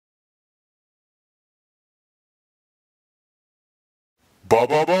Ba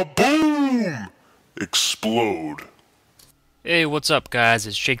ba ba boom! Explode. Hey, what's up guys?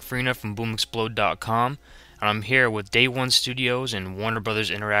 It's F.E.A.R from boomexplode.com, and I'm here with Day One Studios and Warner Brothers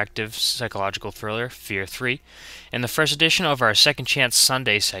Interactive psychological thriller F.E.A.R. 3 in the first edition of our Second Chance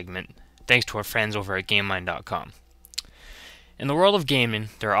Sunday segment, thanks to our friends over at GameMind.com. In the world of gaming,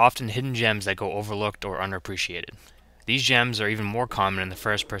 there are often hidden gems that go overlooked or underappreciated. These gems are even more common in the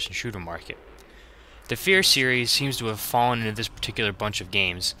first-person shooter market. The F.E.A.R series seems to have fallen into this particular bunch of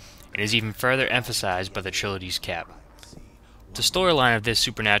games, and is even further emphasized by the trilogy's cap. The storyline of this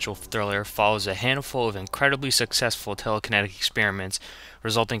supernatural thriller follows a handful of incredibly successful telekinetic experiments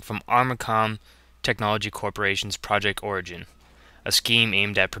resulting from Armacom Technology Corporation's Project Origin, a scheme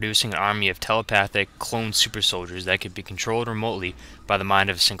aimed at producing an army of telepathic, cloned super soldiers that could be controlled remotely by the mind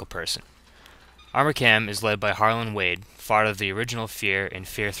of a single person. Armacom is led by Harlan Wade, father of the original F.E.A.R and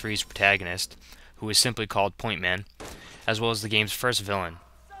F.E.A.R 3's protagonist, who is simply called Point Man, as well as the game's first villain.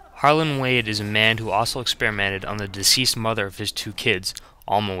 Harlan Wade is a man who also experimented on the deceased mother of his two kids,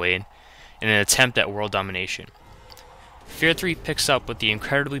 Alma Wade, in an attempt at world domination. F.E.A.R 3 picks up with the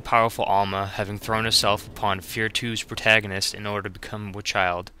incredibly powerful Alma having thrown herself upon F.E.A.R 2's protagonist in order to become a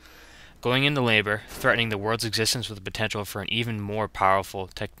child, going into labor, threatening the world's existence with the potential for an even more powerful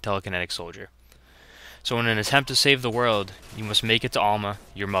telekinetic soldier. So in an attempt to save the world, you must make it to Alma,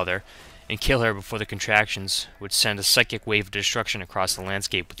 your mother, and kill her before the contractions, which send a psychic wave of destruction across the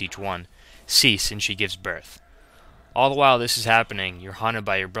landscape with each one, cease and she gives birth. All the while this is happening, you're haunted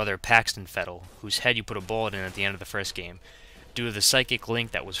by your brother Paxton F.E.A.R, whose head you put a bullet in at the end of the first game, due to the psychic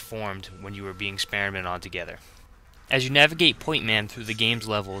link that was formed when you were being experimented on together. As you navigate Point Man through the game's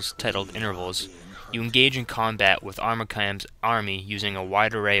levels, titled Intervals, you engage in combat with Armacom's army using a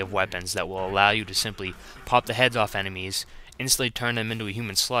wide array of weapons that will allow you to simply pop the heads off enemies, instantly turn them into a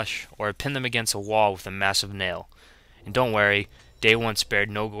human slush, or pin them against a wall with a massive nail. And don't worry, Day One spared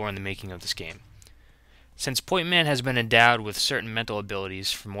no gore in the making of this game. Since Point Man has been endowed with certain mental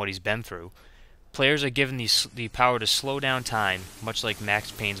abilities from what he's been through, players are given the power to slow down time, much like Max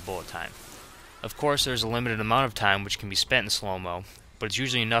Payne's bullet time. Of course, there's a limited amount of time which can be spent in slow-mo, but it's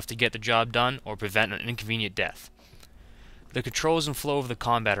usually enough to get the job done or prevent an inconvenient death. The controls and flow of the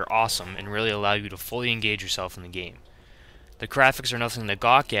combat are awesome and really allow you to fully engage yourself in the game. The graphics are nothing to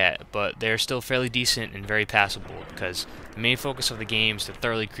gawk at, but they are still fairly decent and very passable, because the main focus of the game is to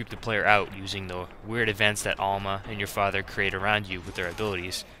thoroughly creep the player out using the weird events that Alma and your father create around you with their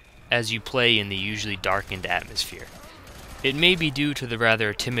abilities, as you play in the usually darkened atmosphere. It may be due to the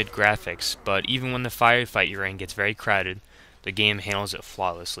rather timid graphics, but even when the firefight you're in gets very crowded, the game handles it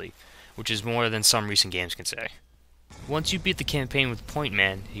flawlessly, which is more than some recent games can say. Once you beat the campaign with Point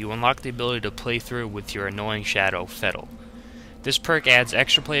Man, you unlock the ability to play through with your annoying shadow, F.E.A.R. This perk adds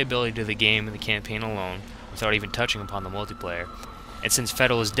extra playability to the game and the campaign alone, without even touching upon the multiplayer, and since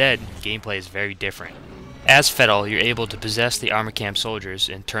F.E.A.R is dead, gameplay is very different. As F.E.A.R, you're able to possess the Armacom soldiers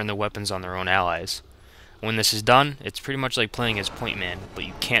and turn their weapons on their own allies. When this is done, it's pretty much like playing as Point Man, but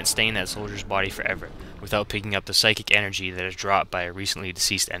you can't stay in that soldier's body forever, without picking up the psychic energy that is dropped by a recently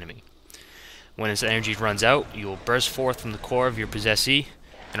deceased enemy. When this energy runs out, you will burst forth from the core of your possessee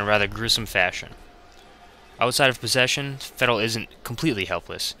in a rather gruesome fashion. Outside of possession, F.E.A.R isn't completely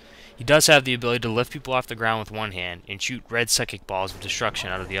helpless. He does have the ability to lift people off the ground with one hand and shoot red psychic balls of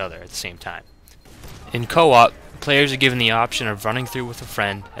destruction out of the other at the same time. In co-op, players are given the option of running through with a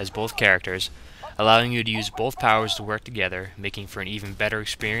friend as both characters, allowing you to use both powers to work together, making for an even better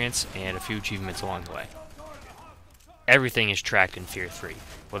experience and a few achievements along the way. Everything is tracked in F.E.A.R 3,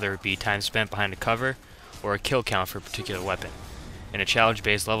 whether it be time spent behind a cover or a kill count for a particular weapon, and a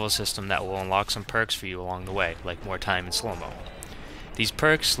challenge-based level system that will unlock some perks for you along the way, like more time in slow-mo. These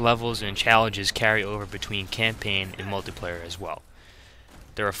perks, levels, and challenges carry over between campaign and multiplayer as well.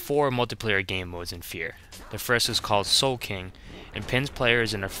 There are 4 multiplayer game modes in F.E.A.R. The first is called Soul King, and pins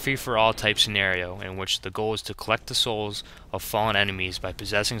players in a free-for-all type scenario in which the goal is to collect the souls of fallen enemies by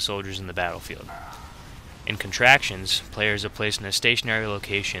possessing soldiers in the battlefield. In Contractions, players are placed in a stationary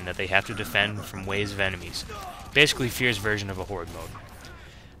location that they have to defend from waves of enemies, basically F.E.A.R's version of a horde mode.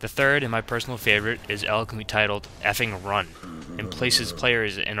 The third, and my personal favorite, is eloquently titled F.ing Run, and places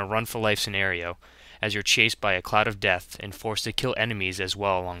players in a run-for-life scenario as you're chased by a cloud of death and forced to kill enemies as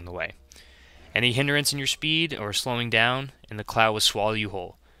well along the way. Any hindrance in your speed or slowing down, and the cloud will swallow you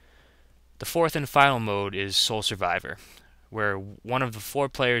whole. The fourth and final mode is Sole Survivor, where one of the 4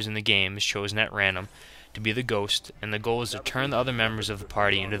 players in the game is chosen at random to be the ghost, and the goal is to turn the other members of the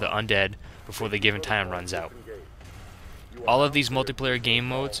party into the undead before the given time runs out. All of these multiplayer game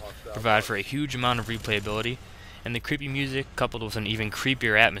modes provide for a huge amount of replayability, and the creepy music, coupled with an even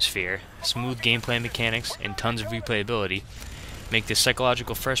creepier atmosphere, smooth gameplay mechanics, and tons of replayability, make this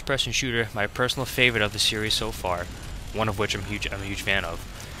psychological first-person shooter my personal favorite of the series so far, one of which I'm a huge fan of.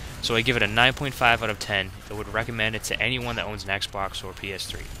 So I give it a 9.5 out of 10 and would recommend it to anyone that owns an Xbox or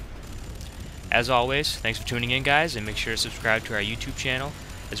PS3. As always, thanks for tuning in, guys, and make sure to subscribe to our YouTube channel,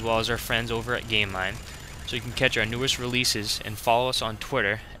 as well as our friends over at GameLine, so you can catch our newest releases, and follow us on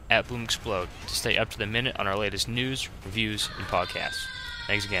Twitter at BoomExplode to stay up to the minute on our latest news, reviews, and podcasts.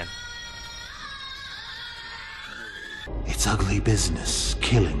 Thanks again. It's ugly business,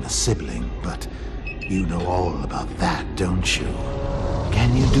 killing a sibling, but you know all about that, don't you?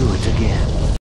 Can you do it again?